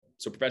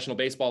So professional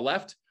baseball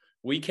left.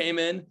 We came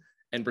in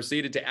and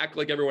proceeded to act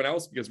like everyone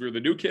else because we were the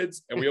new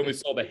kids, and we only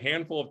sold a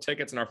handful of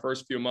tickets in our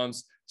first few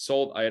months.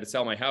 I had to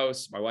sell my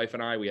house. My wife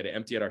and I, we had to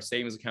empty out our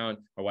savings account.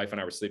 My wife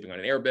and I were sleeping on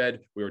an airbed.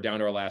 We were down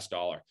to our last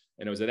dollar.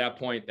 And it was at that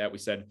point that we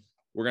said,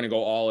 we're going to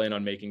go all in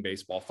on making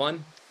baseball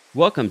fun.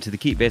 Welcome to the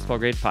Keep Baseball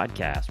Great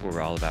podcast, where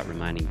we're all about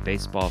reminding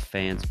baseball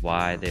fans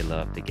why they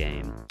love the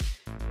game.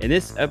 In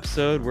this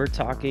episode, we're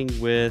talking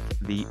with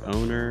the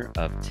owner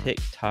of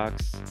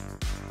TikTok's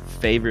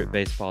favorite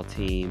baseball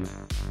team.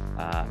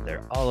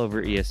 They're all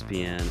over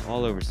ESPN,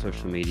 all over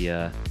social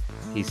media.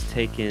 He's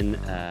taken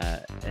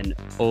an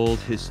old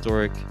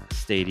historic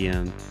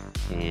stadium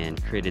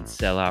and created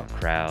sellout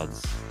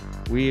crowds.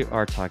 We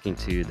are talking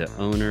to the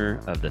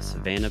owner of the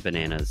Savannah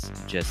Bananas,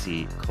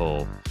 Jesse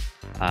Cole.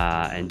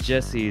 And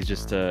Jesse is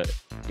just an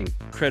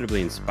incredibly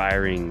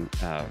inspiring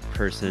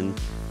person.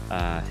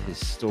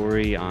 His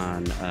story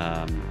on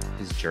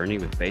his journey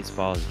with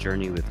baseball, his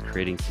journey with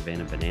creating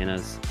Savannah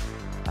Bananas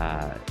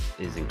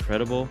is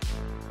incredible.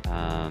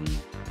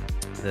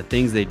 The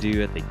things they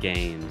do at the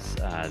games,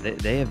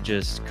 they have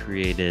just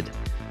created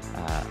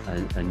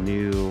a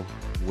new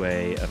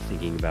way of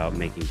thinking about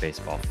making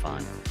baseball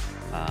fun.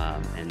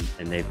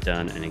 And they've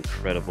done an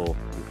incredible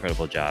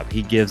job.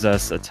 He gives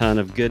us a ton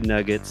of good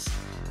nuggets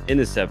in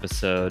this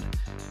episode.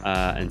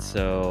 And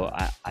so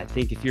I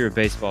think if you're a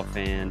baseball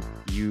fan,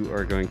 you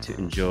are going to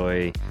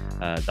enjoy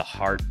the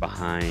heart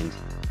behind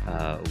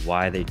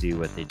why they do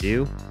what they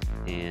do.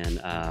 And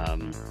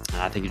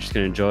I think you're just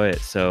going to enjoy it.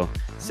 So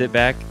sit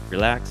back,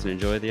 relax, and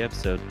enjoy the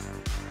episode.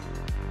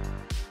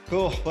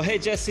 Cool. Well, hey,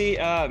 Jesse,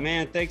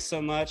 man, thanks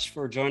so much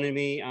for joining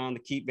me on the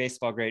Keep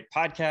Baseball Great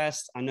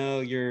podcast. I know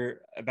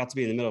you're about to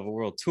be in the middle of a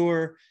world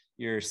tour.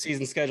 Your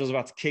season schedule is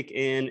about to kick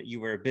in. You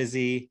were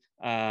busy.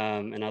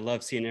 And I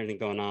love seeing everything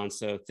going on.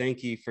 So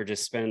thank you for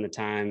just spending the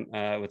time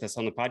with us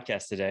on the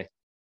podcast today.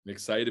 I'm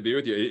excited to be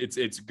with you.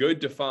 It's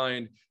good to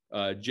find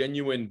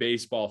genuine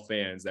baseball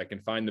fans that can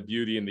find the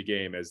beauty in the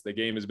game, as the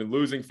game has been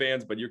losing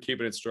fans, but you're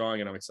keeping it strong,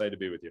 and I'm excited to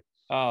be with you.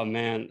 Oh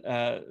man,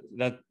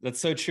 that's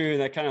so true.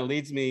 That kind of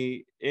leads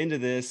me into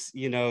this.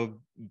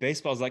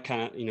 Baseball's like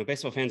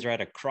baseball fans are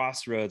at a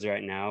crossroads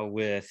right now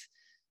with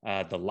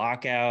the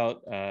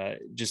lockout,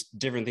 just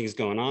different things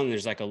going on.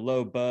 There's like a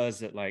low buzz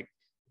that like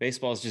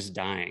baseball is just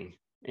dying.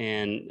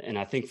 And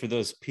I think for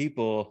those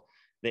people,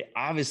 they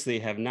obviously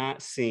have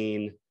not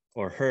seen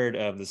or heard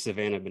of the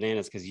Savannah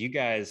Bananas, because you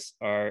guys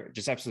are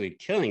just absolutely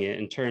killing it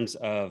in terms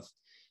of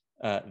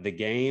the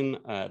game,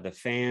 the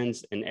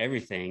fans, and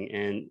everything.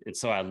 And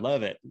so I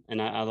love it.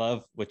 And I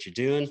love what you're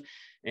doing.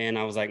 And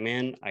I was like,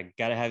 man, I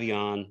got to have you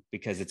on,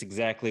 because it's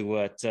exactly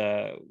what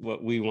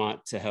we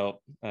want to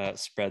help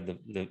spread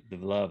the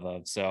love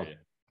of. So yeah. Awesome.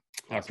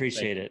 I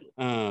appreciate it.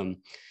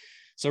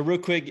 So real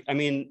quick,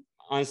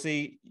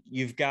 honestly,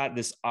 you've got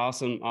this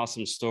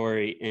awesome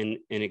story,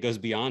 and it goes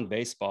beyond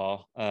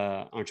baseball,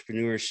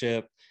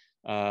 entrepreneurship,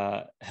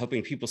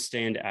 helping people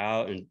stand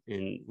out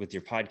and with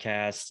your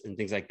podcast and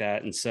things like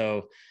that. And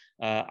so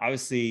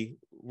obviously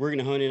we're going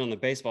to hone in on the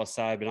baseball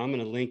side, but I'm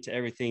going to link to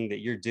everything that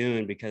you're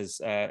doing, because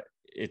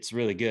it's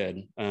really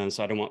good.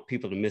 So I don't want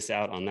people to miss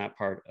out on that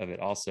part of it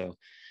also.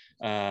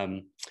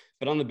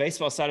 But on the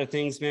baseball side of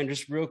things, man,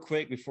 just real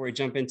quick before we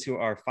jump into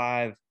our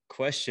 5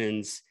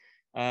 questions,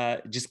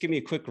 just give me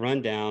a quick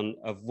rundown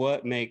of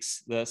what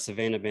makes the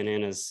Savannah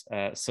Bananas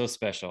so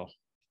special.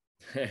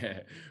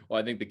 Well,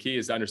 I think the key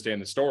is to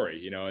understand the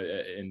story,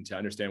 and to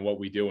understand what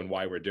we do and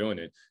why we're doing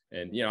it.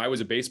 And, I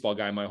was a baseball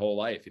guy my whole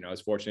life. I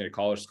was fortunate at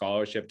college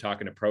scholarship,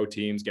 talking to pro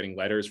teams, getting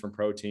letters from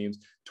pro teams,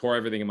 tore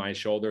everything in my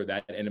shoulder.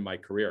 That ended my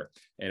career.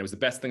 And it was the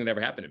best thing that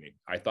ever happened to me.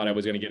 I thought I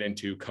was going to get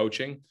into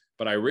coaching,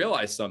 but I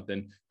realized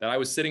something, that I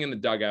was sitting in the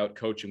dugout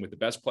coaching with the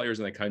best players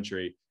in the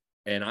country.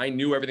 And I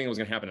knew everything that was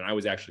going to happen. And I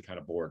was actually kind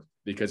of bored,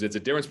 because it's a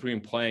difference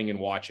between playing and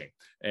watching.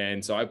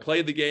 And so I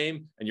played the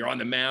game, and you're on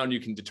the mound. You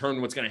can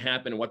determine what's going to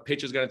happen and what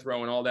pitch is going to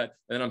throw and all that.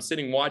 And then I'm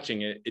sitting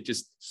watching it. It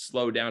just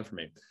slowed down for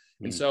me.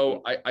 And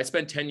so I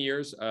spent 10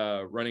 years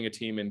running a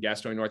team in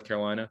Gastonia, North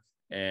Carolina,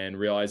 and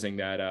realizing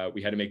that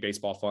we had to make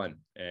baseball fun.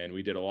 And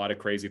we did a lot of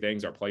crazy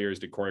things. Our players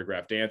did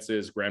choreographed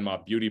dances, grandma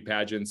beauty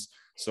pageants,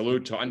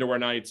 salute to underwear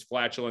nights,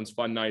 flatulence,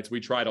 fun nights. We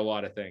tried a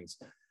lot of things.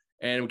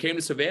 And we came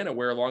to Savannah,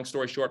 where, long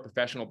story short,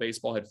 professional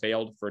baseball had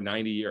failed for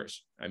 90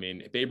 years.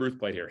 Babe Ruth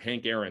played here,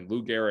 Hank Aaron,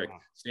 Lou Gehrig,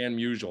 Stan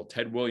Musial,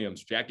 Ted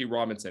Williams, Jackie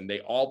Robinson.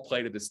 They all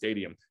played at the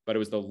stadium, but it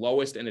was the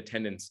lowest in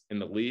attendance in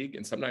the league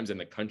and sometimes in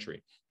the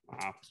country.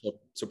 Wow.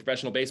 So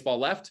professional baseball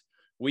left.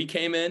 We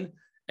came in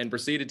and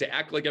proceeded to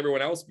act like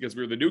everyone else, because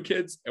we were the new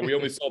kids, and we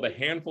only sold a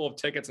handful of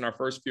tickets in our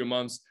first few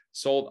months.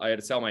 I had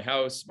to sell my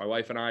house. My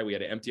wife and I, we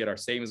had to empty out our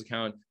savings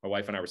account. My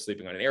wife and I were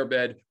sleeping on an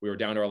airbed. We were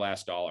down to our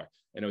last dollar.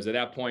 And it was at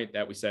that point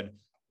that we said,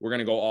 we're going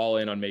to go all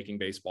in on making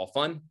baseball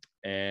fun.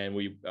 And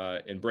we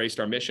embraced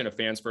our mission of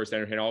fans first,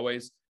 entertain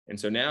always. And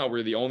so now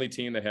we're the only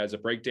team that has a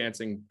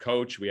breakdancing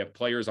coach. We have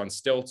players on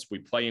stilts. We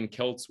play in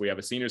kilts. We have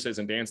a senior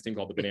citizen dance team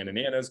called the Banana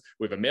Nanas.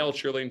 We have a male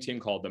cheerleading team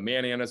called the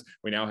Mananas.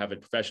 We now have a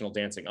professional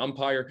dancing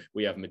umpire.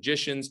 We have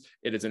magicians.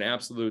 It is an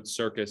absolute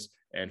circus.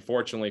 And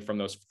fortunately, from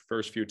those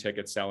first few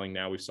tickets selling,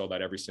 now we've sold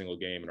out every single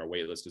game, and our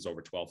wait list is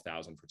over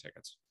 12,000 for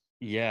tickets.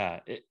 Yeah,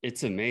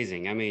 it's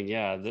amazing. I mean,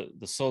 yeah,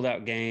 the sold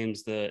out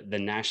games, the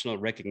national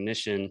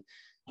recognition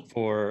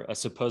for a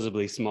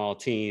supposedly small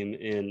team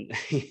in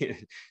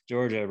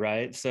Georgia,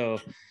 right? So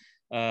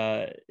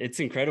it's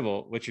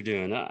incredible what you're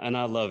doing, and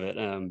I love it.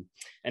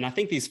 And I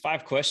think these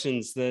 5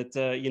 questions that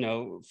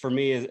for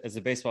me as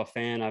a baseball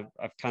fan,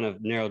 I've kind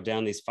of narrowed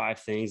down these 5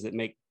 things that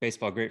make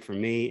baseball great for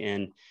me,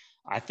 and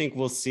I think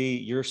we'll see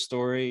your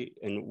story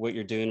and what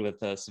you're doing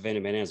with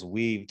Savannah Bananas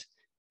weaved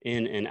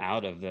in and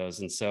out of those.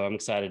 And so I'm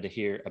excited to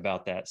hear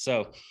about that.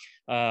 So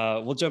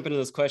we'll jump into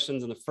those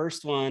questions. And the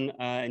first one,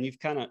 and you've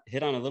kind of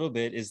hit on a little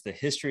bit, is the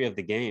history of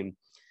the game.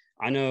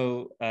 I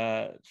know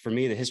for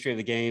me, the history of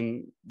the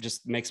game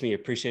just makes me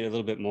appreciate it a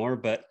little bit more.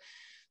 But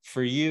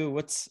for you,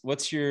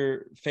 what's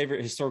your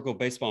favorite historical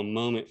baseball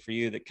moment for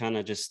you that kind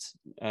of just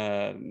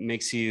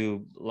makes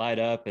you light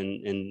up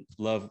and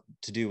love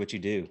to do what you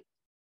do?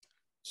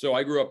 So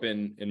I grew up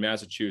in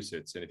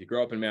Massachusetts, and if you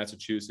grow up in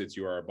Massachusetts,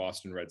 you are a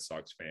Boston Red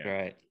Sox fan.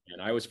 Right.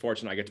 And I was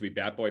fortunate. I get to be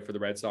bat boy for the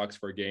Red Sox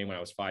for a game when I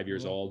was 5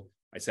 years old.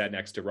 I sat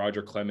next to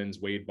Roger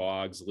Clemens, Wade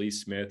Boggs, Lee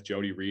Smith,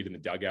 Jody Reed in the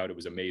dugout. It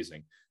was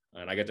amazing.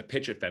 And I got to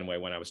pitch at Fenway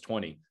when I was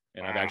 20.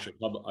 And wow.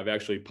 I've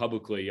actually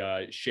publicly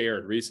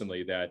shared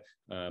recently that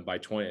by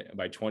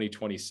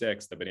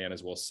 2026, the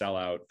Bananas will sell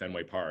out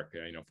Fenway Park.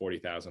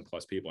 40,000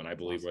 plus people, and I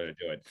believe we're going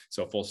to do it.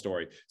 So full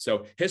story.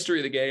 So history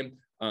of the game.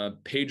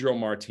 Pedro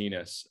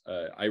Martinez,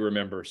 I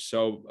remember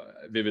so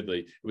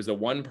vividly. It was the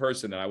one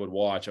person that I would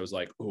watch. I was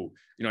like, oh,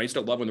 I used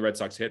to love when the Red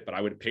Sox hit,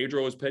 but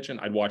Pedro was pitching,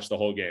 I'd watch the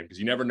whole game because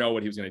you never know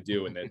what he was going to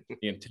do, and then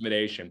the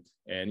intimidation.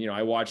 And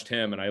I watched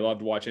him, and I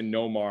loved watching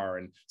Nomar,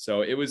 and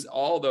so it was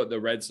all the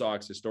Red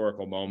Sox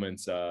historical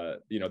moments.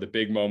 The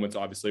big moments,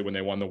 obviously, when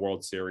they won the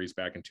World Series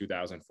back in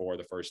 2004,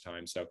 the first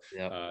time. So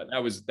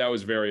that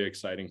was very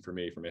exciting for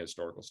me from a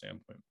historical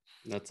standpoint.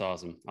 That's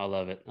awesome. I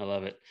love it.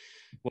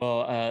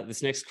 Well,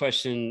 this next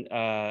question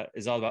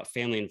is all about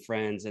family and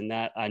friends, and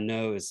that I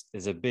know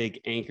is a big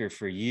anchor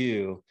for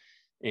you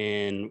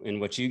in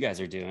what you guys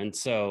are doing.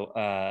 So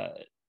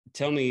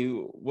tell me,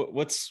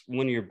 what's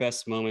one of your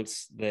best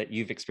moments that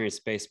you've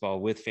experienced baseball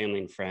with family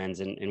and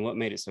friends, and what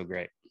made it so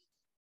great?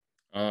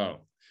 Oh,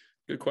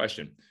 good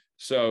question.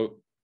 So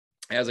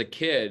as a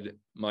kid,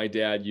 my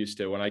dad used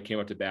to, when I came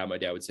up to bat, my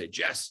dad would say,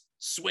 "Jess,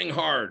 swing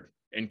hard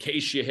in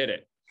case you hit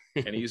it."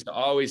 And he used to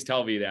always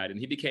tell me that, and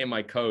he became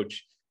my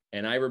coach.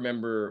 And I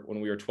remember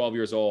when we were 12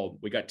 years old,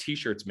 we got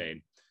t-shirts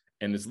made,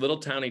 and this little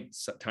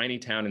tiny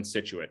town in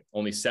Scituate,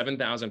 only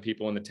 7,000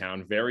 people in the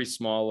town, very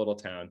small little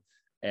town.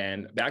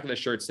 And back of the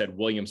shirt said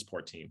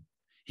Williamsport team.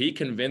 He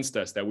convinced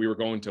us that we were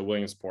going to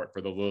Williamsport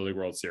for the Little League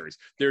World Series.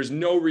 There's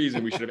no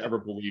reason we should have ever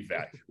believed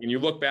that. When you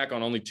look back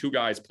on, only 2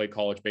 guys played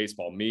college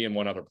baseball, me and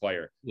one other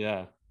player.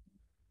 Yeah.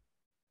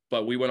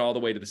 But we went all the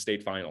way to the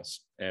state finals,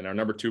 and our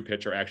number 2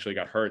 pitcher actually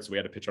got hurt. So we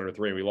had to pitch under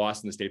 3, and we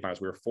lost in the state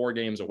finals. We were 4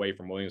 games away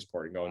from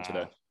Williamsport and going to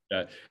the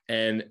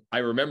and I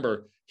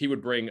remember he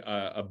would bring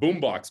a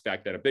boombox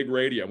back then, a big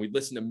radio, and we'd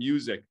listen to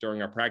music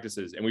during our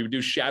practices, and we would do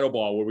shadow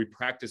ball where we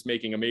practiced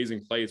making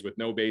amazing plays with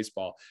no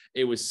baseball.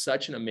 It was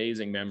such an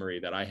amazing memory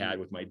that I had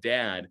with my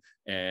dad,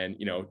 and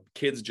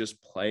kids just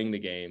playing the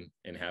game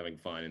and having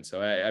fun. And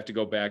so I have to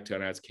go back to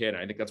when I was a kid. And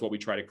I think that's what we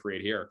try to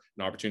create here,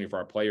 an opportunity for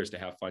our players to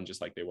have fun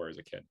just like they were as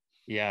a kid.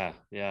 Yeah,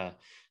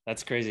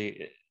 that's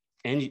crazy.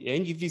 And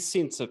you've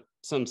seen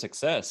some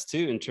success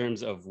too in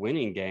terms of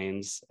winning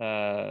games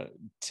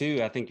too.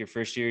 I think your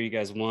first year you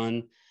guys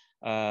won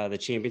the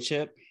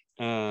championship.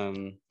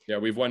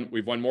 We've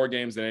won more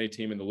games than any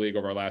team in the league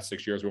over our last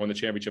 6 years. We won the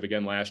championship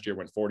again last year,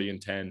 went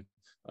 40-10.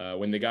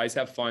 When the guys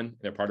have fun,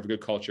 they're part of a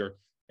good culture,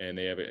 and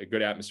they have a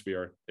good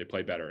atmosphere, they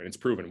play better. And it's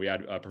proven. We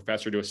had a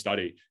professor do a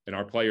study, and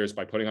our players,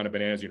 by putting on a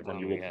Bananas uniform,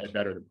 you will play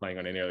better than playing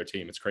on any other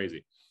team. It's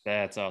crazy.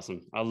 That's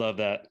awesome. I love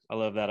that.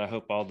 I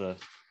hope all the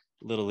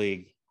Little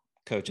League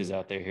coaches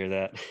out there hear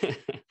that.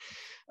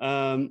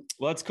 Well,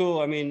 that's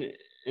cool. I mean,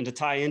 and to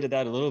tie into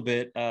that a little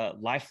bit,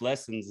 life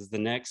lessons is the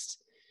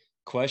next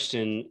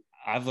question.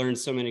 I've learned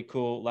so many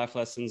cool life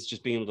lessons,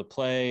 just being able to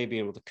play,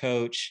 being able to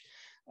coach.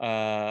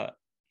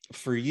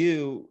 For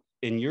you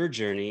in your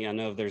journey, I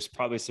know there's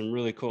probably some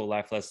really cool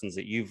life lessons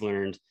that you've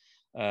learned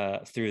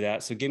through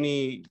that. So give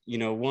me,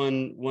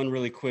 one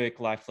really quick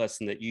life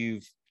lesson that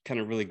you've kind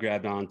of really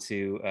grabbed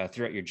onto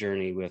throughout your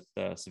journey with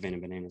Savannah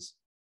Bananas.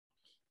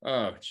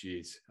 Oh,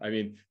 geez. I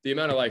mean, the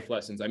amount of life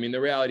lessons. I mean,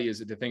 the reality is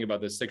to think about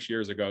this 6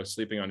 years ago,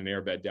 sleeping on an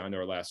airbed down to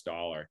our last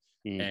dollar,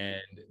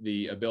 and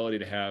the ability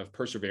to have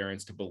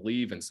perseverance, to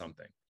believe in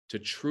something, to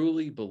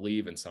truly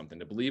believe in something,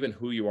 to believe in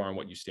who you are and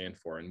what you stand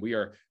for. And we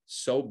are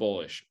so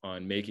bullish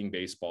on making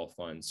baseball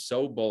fun,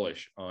 so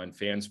bullish on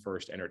fans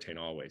first, entertain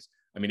always.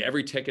 I mean,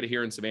 every ticket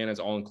here in Savannah is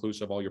all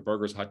inclusive, all your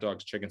burgers, hot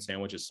dogs, chicken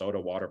sandwiches, soda,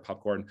 water,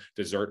 popcorn,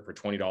 dessert for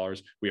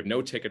 $20. We have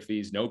no ticket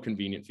fees, no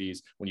convenient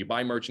fees. When you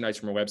buy merchandise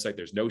from our website,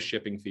 there's no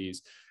shipping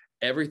fees.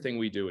 Everything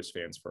we do is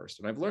fans first.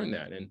 And I've learned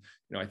that. And,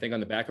 I think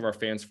on the back of our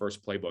fans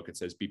first playbook, it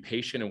says, be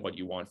patient in what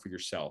you want for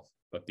yourself,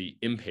 but be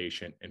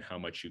impatient in how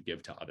much you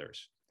give to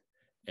others.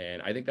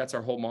 And I think that's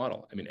our whole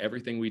model. I mean,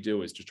 everything we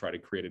do is to try to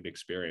create an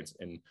experience.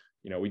 And,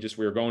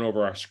 we were going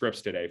over our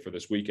scripts today for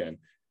this weekend,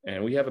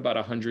 and we have about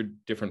 100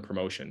 different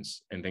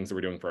promotions and things that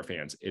we're doing for our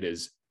fans. It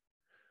is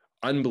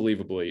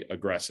unbelievably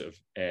aggressive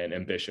and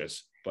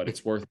ambitious, but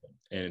it's worth it.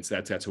 And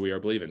that's who we are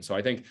believing. So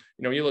I think,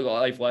 when you look at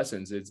life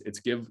lessons, it's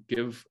give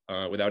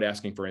without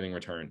asking for anything in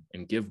return,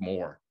 and give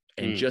more,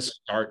 and just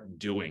start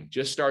doing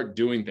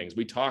things.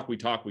 We talk,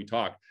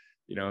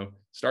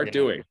 start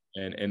doing.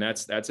 And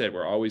that's it.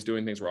 We're always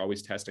doing things. We're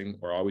always testing.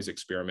 We're always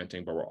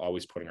experimenting, but we're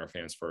always putting our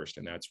fans first.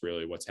 And that's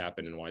really what's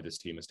happened and why this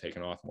team has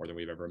taken off more than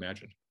we've ever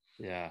imagined.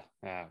 Yeah.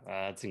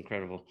 That's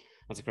incredible.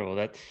 That's incredible.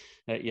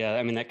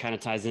 I mean, that kind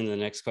of ties into the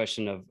next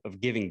question of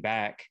giving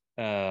back.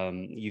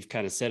 You've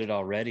kind of said it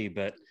already,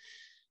 but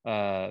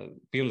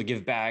be able to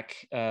give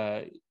back,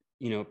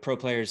 pro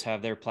players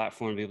have their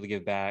platform to be able to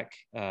give back.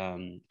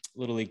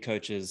 Little league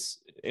coaches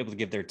able to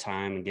give their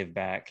time and give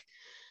back.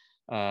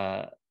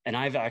 And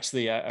I've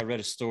actually, I read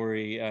a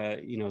story, I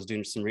was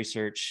doing some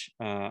research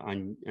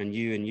on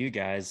you and you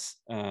guys.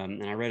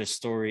 And I read a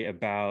story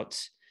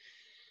about,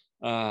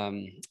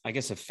 I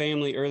guess a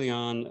family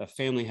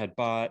had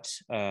bought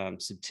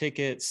some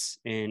tickets,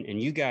 and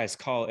you guys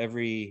call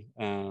every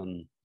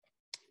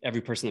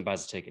person that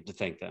buys a ticket to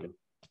thank them.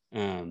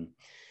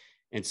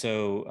 And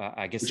so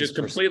I guess which is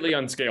completely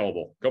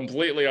unscalable.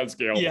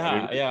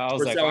 Yeah. I was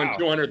we're like, selling wow.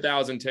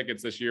 200,000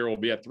 tickets this year. We'll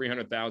be at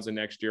 300,000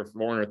 next year,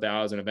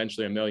 400,000,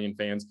 eventually 1 million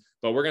fans.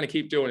 But we're going to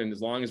keep doing it as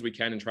long as we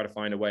can and try to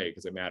find a way,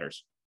 because it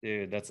matters.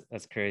 Dude,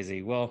 that's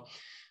crazy. Well,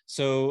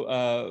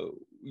 so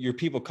your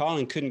people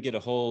calling couldn't get a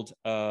hold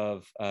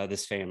of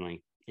this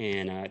family,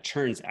 and it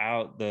turns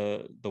out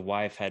the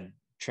wife had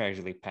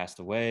tragically passed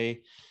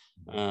away.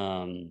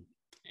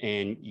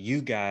 And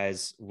you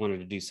guys wanted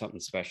to do something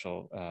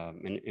special,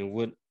 and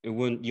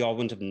y'all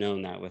wouldn't have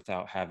known that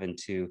without having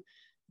to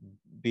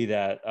be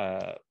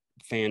that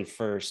fan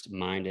first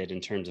minded in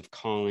terms of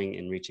calling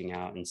and reaching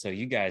out. And so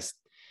you guys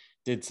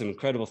did some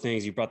incredible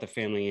things. You brought the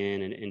family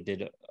in and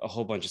did a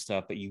whole bunch of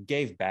stuff, but you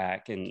gave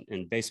back,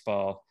 and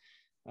baseball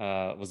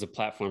was a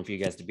platform for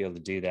you guys to be able to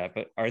do that.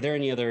 But are there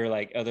any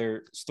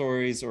other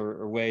stories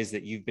or ways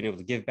that you've been able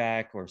to give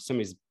back, or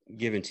somebody's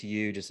given to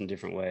you just in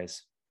different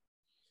ways?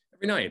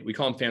 Every night, we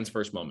call them fans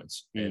first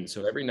moments. And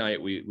so every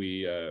night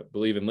we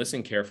believe in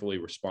listen carefully,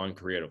 respond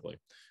creatively.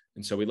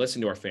 And so we listen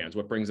to our fans.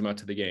 What brings them out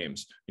to the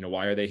games?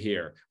 Why are they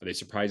here? Are they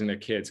surprising their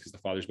kids because the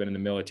father's been in the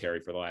military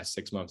for the last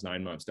 6 months,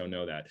 9 months? Don't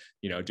know that.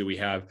 Do we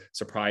have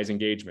surprise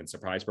engagements,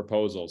 surprise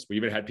proposals? We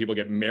even had people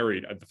get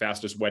married at the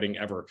fastest wedding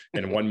ever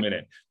in 1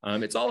 minute.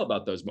 It's all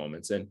about those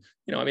moments. And,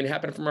 it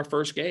happened from our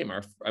first game.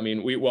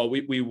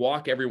 We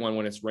walk everyone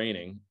when it's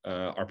raining.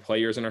 Our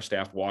players and our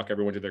staff walk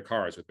everyone to their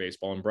cars with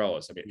baseball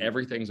umbrellas.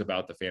 Everything's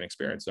about the fan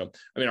experience. So,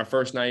 our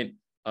first night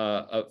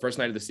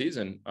of the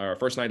season, our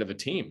first night of the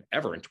team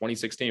ever in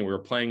 2016, we were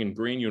playing in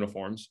green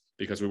uniforms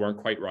because we weren't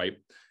quite right,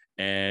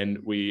 and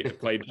we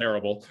played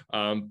terrible.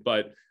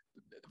 But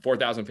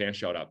 4,000 fans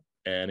showed up,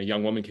 and a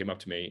young woman came up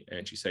to me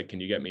and she said,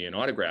 "Can you get me an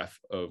autograph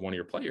of one of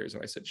your players?"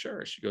 And I said,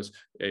 "Sure." She goes,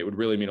 "It would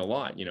really mean a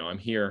lot. I'm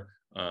here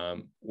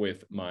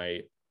with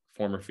my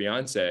former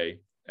fiance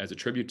as a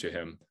tribute to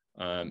him.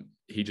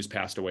 He just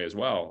passed away as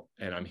well.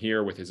 And I'm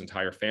here with his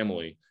entire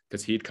family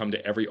because he'd come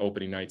to every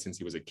opening night since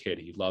he was a kid.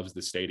 He loves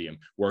the stadium.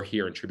 We're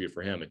here in tribute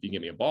for him. If you can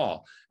get me a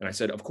ball." And I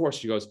said, "Of course."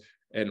 She goes,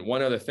 "And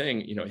one other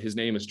thing, his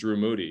name is Drew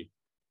Moody.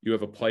 You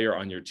have a player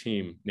on your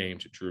team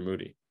named Drew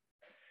Moody."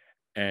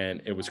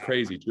 And it was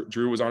crazy.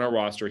 Drew was on our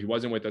roster. He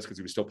wasn't with us because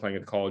he was still playing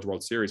at the College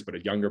World Series, but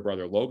a younger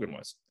brother, Logan,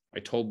 was. I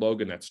told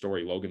Logan that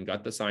story. Logan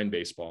got the signed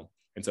baseball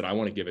and said, "I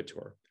want to give it to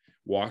her."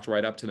 Walked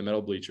right up to the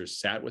metal bleachers,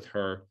 sat with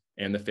her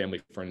and the family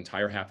for an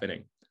entire half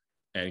inning.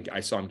 And I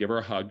saw him give her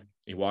a hug.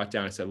 He walked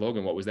down and said,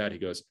 "Logan, what was that?" He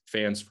goes,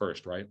 "Fans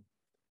first, right?"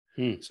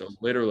 So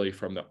literally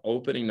from the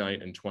opening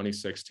night in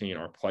 2016,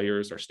 our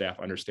players, our staff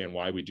understand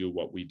why we do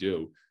what we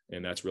do.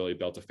 And that's really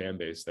built a fan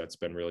base that's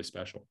been really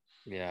special.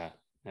 Yeah,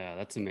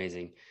 that's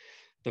amazing.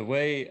 The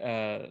way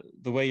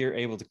you're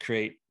able to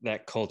create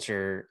that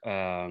culture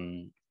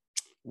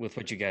with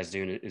what you guys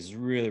do is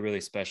really,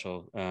 really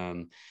special.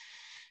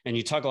 And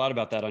you talk a lot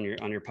about that on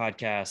your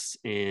podcast,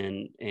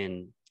 and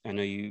I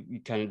know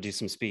you kind of do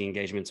some speaking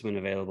engagements when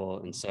available.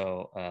 And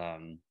so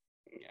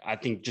I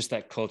think just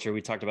that culture,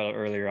 we talked about it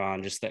earlier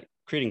on, just that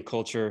creating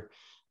culture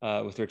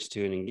with Rich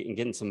Toon and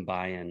getting some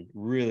buy-in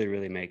really,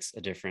 really makes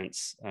a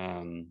difference,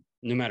 no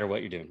matter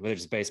what you're doing, whether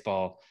it's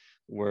baseball,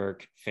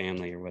 work,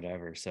 family, or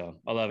whatever.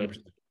 So I love it.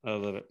 I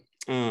love it.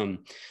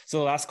 So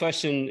the last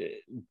question,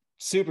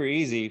 super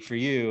easy for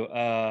you,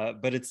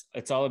 but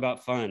it's all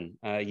about fun.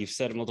 You've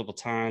said it multiple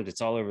times.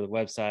 It's all over the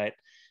website.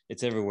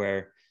 It's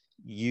everywhere.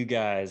 You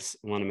guys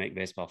want to make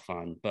baseball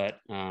fun, but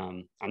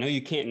I know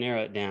you can't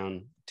narrow it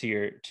down to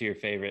your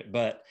favorite,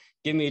 but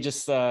give me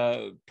just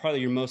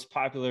probably your most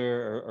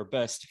popular or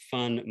best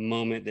fun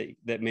moment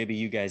that maybe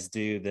you guys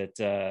do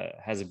that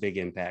has a big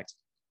impact.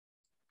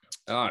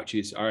 Oh,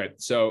 geez. All right.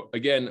 So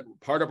again,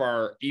 part of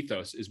our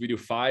ethos is we do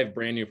 5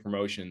 brand new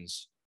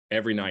promotions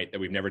every night that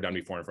we've never done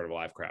before in front of a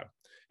live crowd.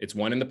 It's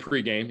one in the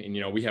pregame. And,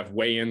 you know, we have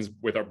weigh-ins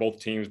with our both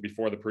teams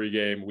before the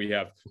pregame. We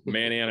have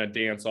Manana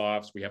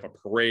dance-offs. We have a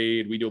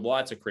parade. We do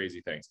lots of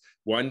crazy things.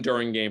 One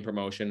during game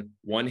promotion,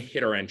 one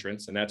hitter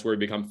entrance. And that's where we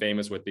become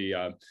famous with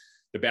the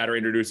batter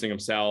introducing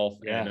himself,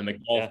 and then the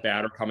golf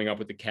batter coming up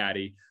with the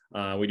caddy.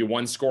 We do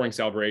one scoring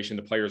celebration.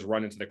 The players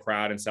run into the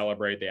crowd and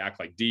celebrate. They act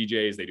like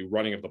DJs. They do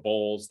running of the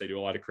bowls. They do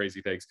a lot of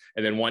crazy things.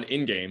 And then one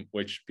in-game,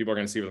 which people are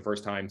going to see for the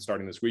first time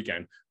starting this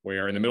weekend,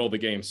 where in the middle of the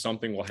game,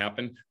 something will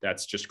happen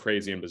that's just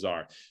crazy and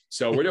bizarre.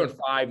 So we're doing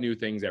 5 new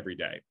things every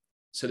day.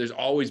 So there's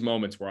always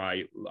moments where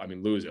I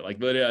lose it. Like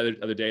the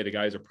other day, the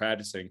guys are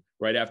practicing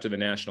right after the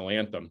national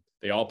anthem.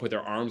 They all put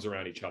their arms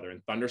around each other,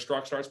 and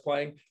Thunderstruck starts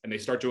playing, and they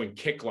start doing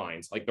kick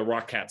lines like the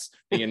Rockettes.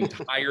 The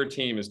entire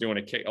team is doing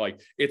a kick. Like,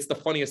 it's the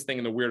funniest thing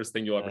and the weirdest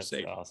thing you'll ever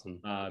see.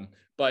 Awesome.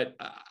 But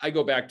I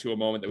go back to a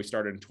moment that we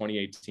started in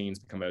 2018. It's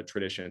become a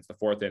tradition. It's the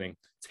 4th inning.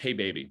 It's Hey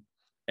Baby.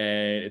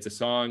 And it's a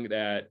song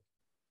that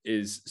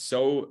is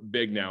so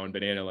big now in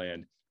Banana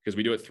Land, because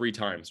we do it 3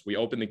 times. We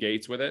open the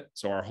gates with it.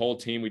 So our whole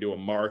team, we do a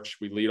march,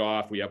 we lead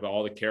off, we have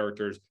all the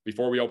characters.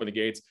 Before we open the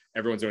gates,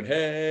 everyone's doing,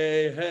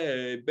 hey,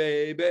 hey,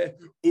 baby,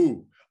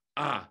 ooh,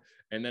 ah.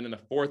 And then in the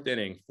 4th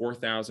inning,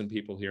 4,000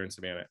 people here in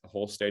Savannah, the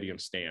whole stadium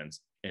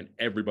stands, and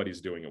everybody's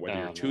doing it. Whether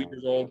you're 2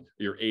 years old or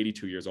you're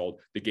 82 years old,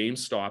 the game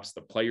stops,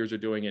 the players are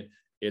doing it.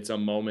 It's a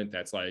moment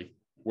that's like,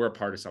 we're a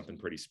part of something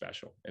pretty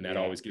special. And that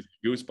always gives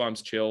me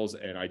goosebumps, chills,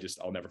 and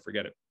I'll never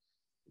forget it.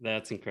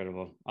 That's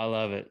incredible. I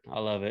love it.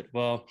 I love it.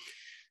 Well,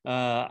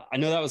 I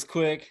know that was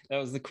quick. That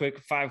was the quick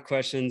 5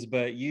 questions,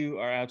 but you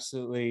are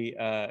absolutely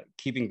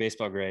keeping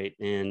baseball great.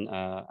 And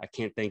I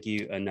can't thank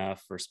you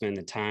enough for spending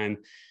the time.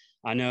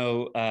 I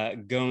know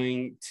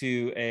going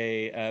to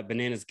a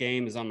Bananas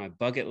game is on my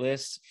bucket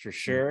list for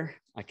sure.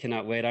 I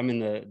cannot wait. I'm in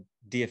the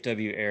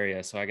DFW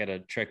area, so I got to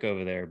trek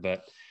over there,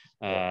 but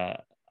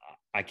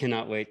I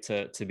cannot wait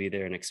to be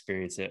there and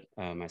experience it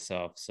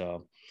myself.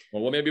 So,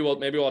 well, maybe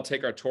we'll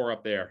take our tour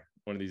up there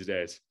one of these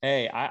days.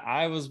 Hey,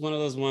 I was one of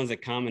those ones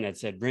that commented,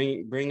 said,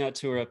 bring that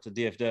tour up to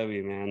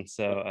DFW, man.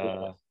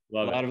 So a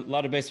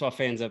lot of baseball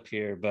fans up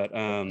here, but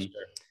sure.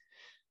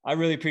 I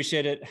really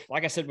appreciate it.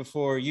 Like I said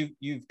before,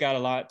 you've got a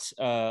lot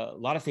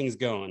of things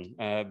going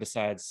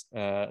besides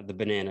the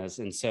Bananas.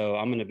 And so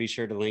I'm going to be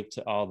sure to link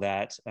to all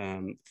that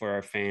for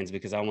our fans,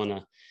 because I want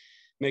to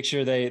make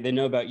sure they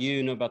know about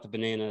you, know about the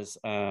Bananas,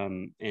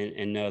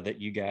 and know that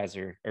you guys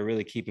are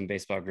really keeping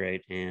baseball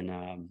great. And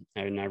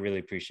I really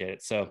appreciate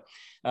it. So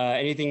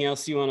anything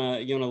else you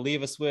want to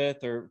leave us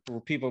with, or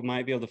where people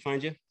might be able to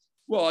find you?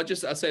 Well,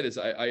 I'll say this.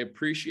 I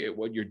appreciate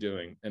what you're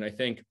doing. And I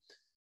think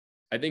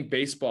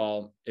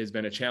baseball has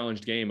been a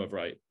challenged game of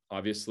late.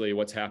 Obviously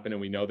what's happened,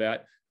 and we know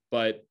that,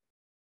 but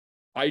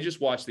I just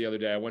watched the other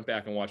day, I went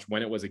back and watched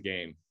When It Was a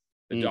Game,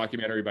 the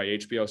documentary by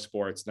HBO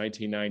Sports,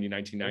 1990,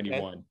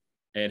 1991. Okay.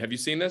 And have you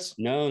seen this?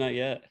 No, not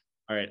yet.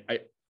 All right.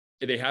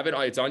 They have it.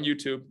 It's on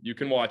YouTube. You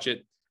can watch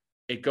it.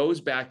 It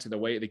goes back to the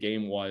way the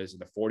game was in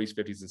the 40s,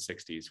 50s, and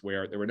 60s,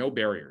 where there were no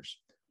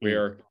barriers,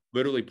 where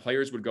literally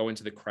players would go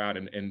into the crowd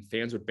and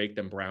fans would bake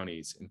them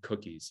brownies and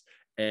cookies.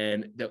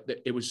 And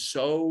it was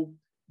so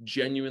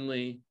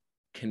genuinely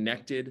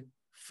connected,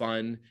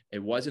 fun.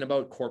 It wasn't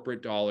about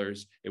corporate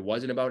dollars. It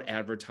wasn't about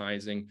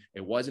advertising.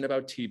 It wasn't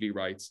about TV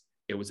rights.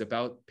 It was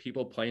about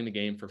people playing the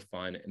game for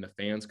fun and the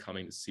fans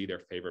coming to see their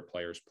favorite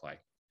players play.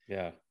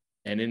 Yeah.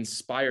 And it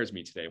inspires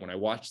me today when I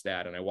watch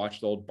that, and I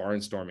watch the old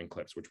barnstorming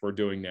clips, which we're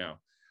doing now.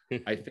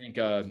 I think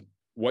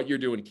what you're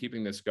doing,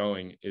 keeping this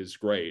going, is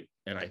great.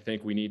 And I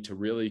think we need to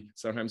really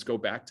sometimes go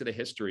back to the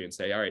history and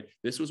say, all right,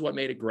 this was what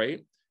made it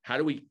great. How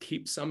do we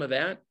keep some of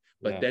that?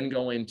 But then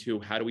go into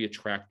how do we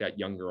attract that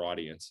younger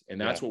audience? And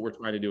that's what we're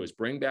trying to do, is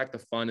bring back the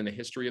fun and the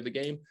history of the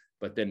game.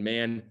 But then,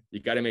 man, you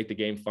got to make the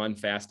game fun,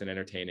 fast, and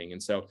entertaining.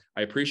 And so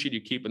I appreciate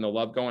you keeping the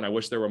love going. I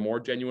wish there were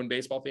more genuine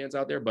baseball fans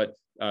out there, but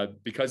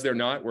because they're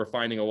not, we're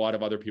finding a lot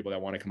of other people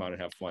that want to come out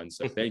and have fun.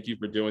 So thank you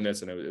for doing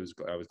this. And I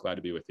was glad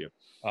to be with you.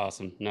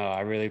 Awesome. No, I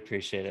really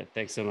appreciate it.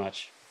 Thanks so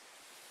much.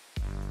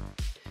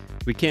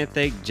 We can't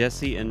thank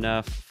Jesse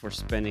enough for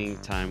spending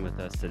time with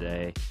us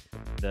today.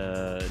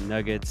 The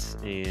nuggets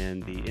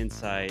and the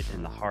insight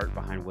and the heart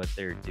behind what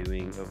they're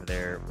doing over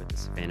there with the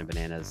Savannah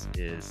Bananas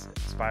is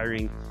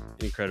inspiring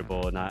and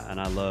incredible. And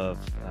I love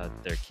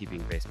they're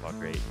keeping baseball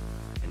great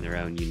in their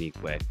own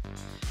unique way.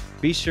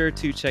 Be sure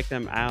to check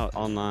them out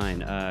online.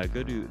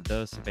 Go to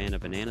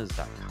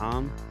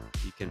thesavannahbananas.com.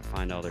 You can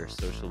find all their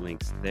social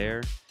links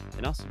there.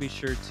 And also be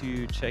sure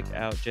to check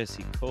out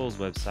Jesse Cole's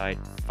website,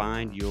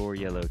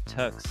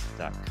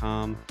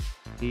 findyouryellowtux.com.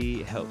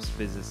 He helps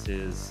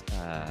businesses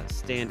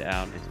stand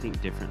out and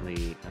think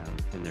differently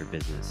within their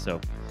business.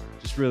 So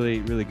just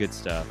really, really good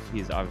stuff.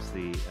 He's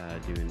obviously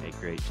doing a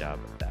great job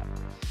of that.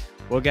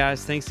 Well,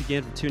 guys, thanks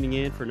again for tuning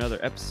in for another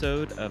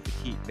episode of the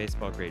Keep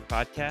Baseball Great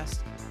podcast.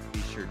 Be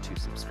sure to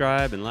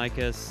subscribe and like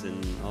us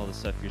and all the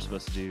stuff you're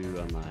supposed to do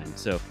online.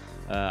 So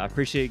I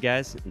appreciate it,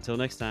 guys. Until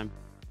next time.